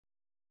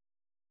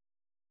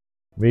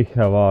we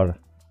have our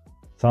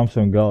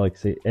Samsung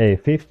Galaxy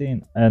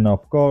A15, and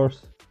of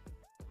course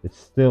it's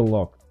still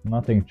locked.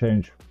 Nothing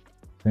changed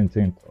since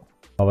intro.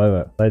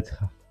 However, let's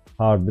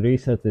hard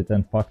reset it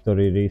and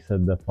factory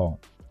reset the phone.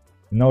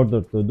 In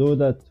order to do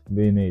that,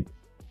 we need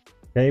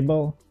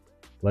cable.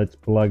 Let's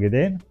plug it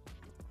in.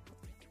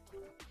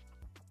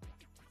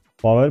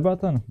 Power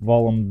button,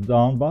 volume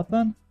down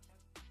button.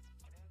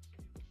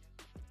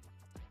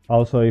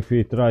 Also, if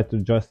we try to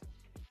just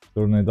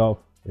turn it off,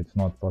 it's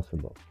not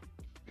possible.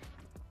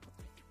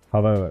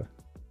 However,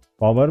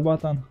 power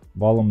button,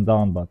 volume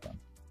down button.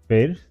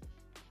 First,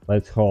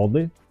 let's hold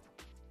it,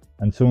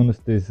 and soon as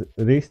this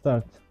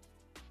restarts,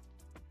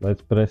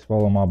 let's press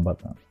volume up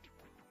button.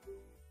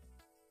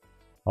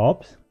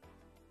 Oops,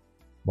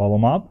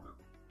 volume up,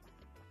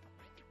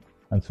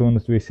 and soon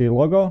as we see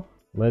logo,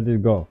 let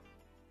it go,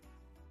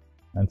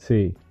 and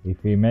see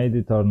if we made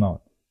it or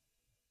not.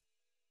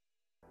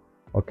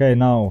 Okay,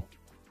 now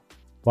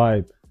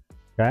swipe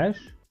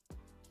cache,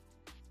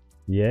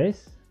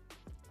 yes,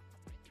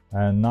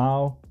 and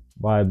now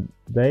swipe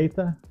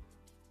data,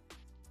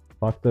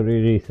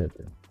 factory reset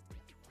it.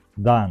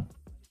 Done.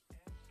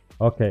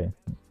 Okay,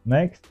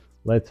 next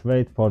let's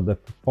wait for the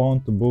phone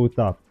to boot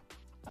up.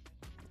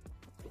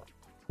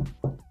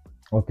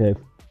 Okay,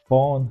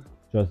 phone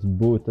just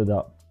booted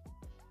up.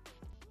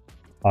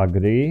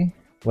 Agree.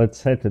 Let's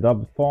set it up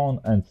phone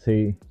and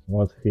see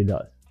what he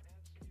does.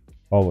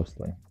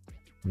 Obviously,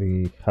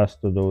 we has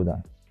to do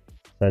that.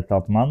 Set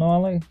up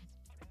manually,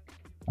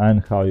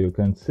 and how you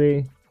can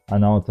see,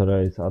 an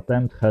authorized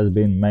attempt has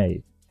been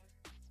made.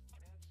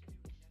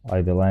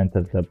 I will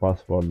enter the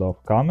password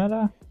of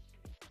camera.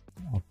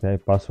 Okay,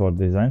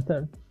 password is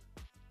entered.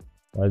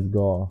 Let's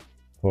go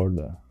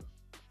further.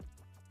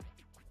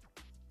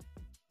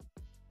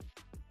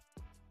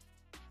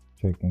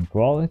 Checking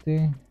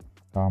quality.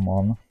 Come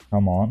on,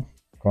 come on.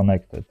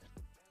 Connected.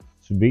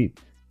 Sweet.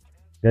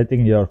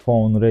 Getting your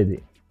phone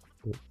ready.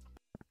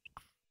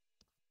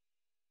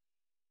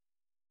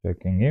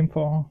 Checking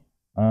info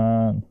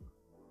and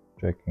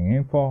checking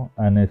info,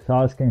 and it's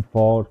asking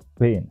for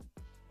PIN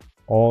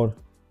or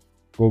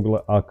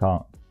Google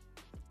account.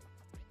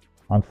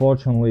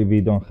 Unfortunately,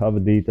 we don't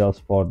have details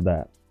for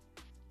that.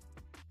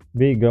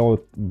 We go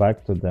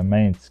back to the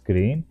main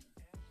screen,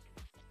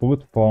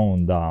 put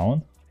phone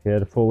down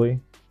carefully,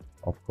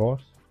 of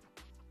course,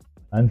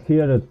 and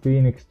here at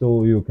Phoenix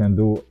Tool you can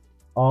do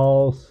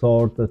all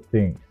sorts of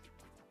things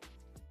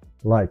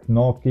like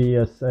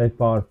Nokia's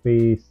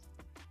FRPs,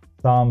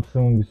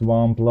 Samsung's,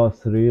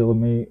 OnePlus,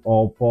 Realme,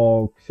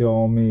 Oppo,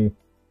 Xiaomi,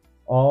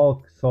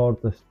 all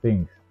sorts of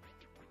things.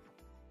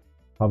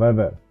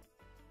 However,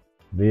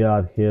 we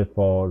are here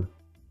for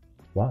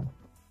what?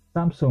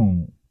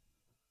 Samsung.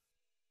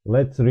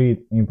 Let's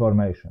read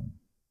information.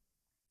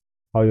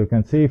 How you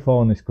can see,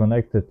 phone is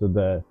connected to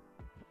the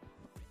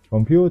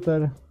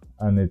computer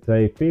and it's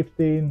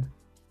A15.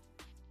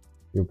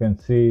 You can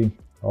see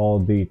all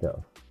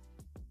details.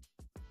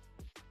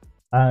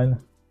 And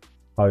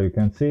how you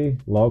can see,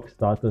 lock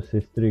status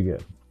is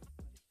triggered.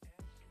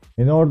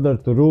 In order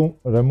to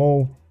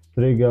remove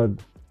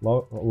triggered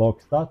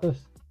lock status,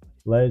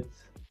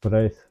 let's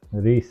press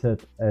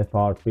reset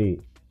FRP.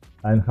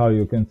 And how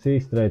you can see,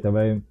 straight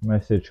away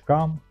message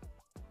come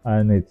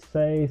and it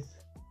says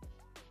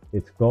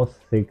it costs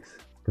 6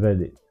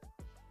 credits.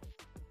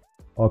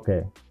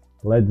 Okay,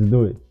 let's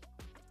do it.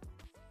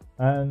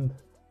 And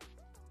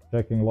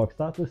checking lock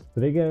status,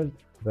 triggered,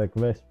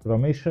 request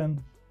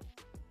permission.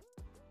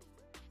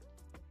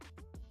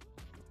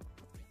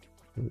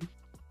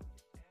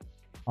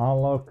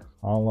 Unlock,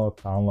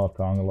 unlock, unlock,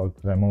 unlock,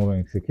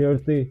 removing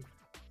security,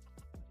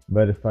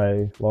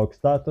 verify lock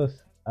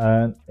status,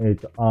 and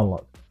it's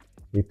unlocked.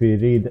 If we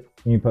read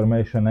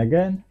information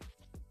again,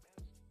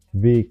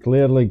 we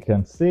clearly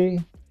can see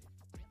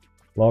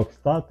lock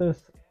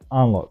status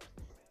unlocked.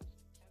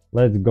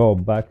 Let's go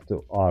back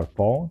to our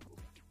phone.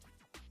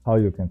 How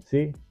you can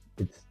see,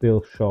 it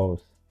still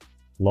shows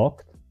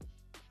locked,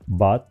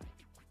 but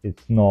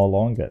it's no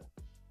longer.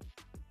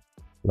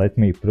 Let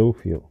me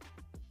prove you.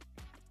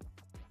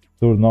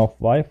 Turn off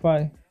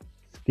Wi-Fi,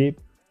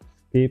 skip,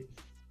 skip,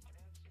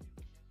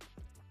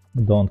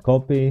 don't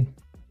copy,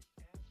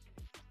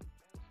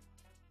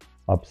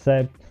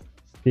 accept,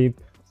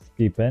 skip,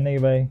 skip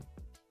anyway.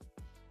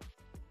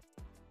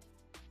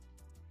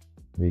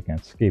 We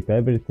can skip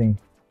everything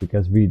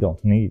because we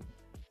don't need.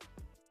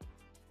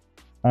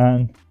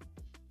 And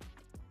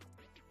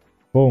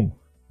boom,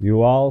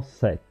 you all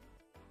set.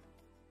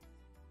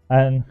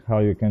 And how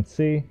you can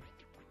see,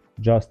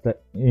 just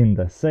in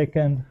the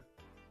second,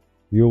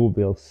 you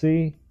will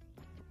see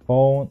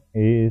phone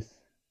is,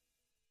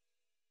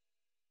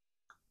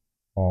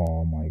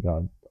 oh my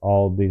god,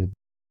 all this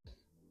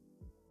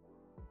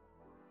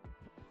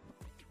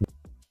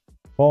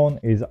phone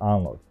is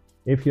unlocked.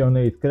 If you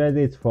need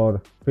credits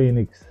for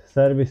Phoenix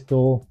Service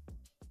Tool,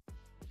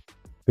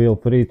 feel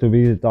free to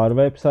visit our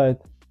website.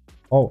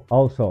 Oh,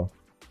 also,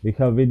 we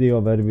have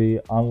video where we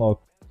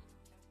unlock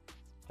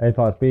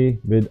FRP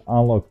with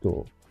unlock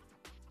tool.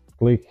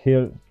 Click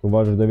here to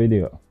watch the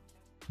video.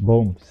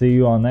 Boom, see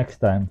you on next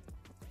time.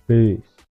 Peace.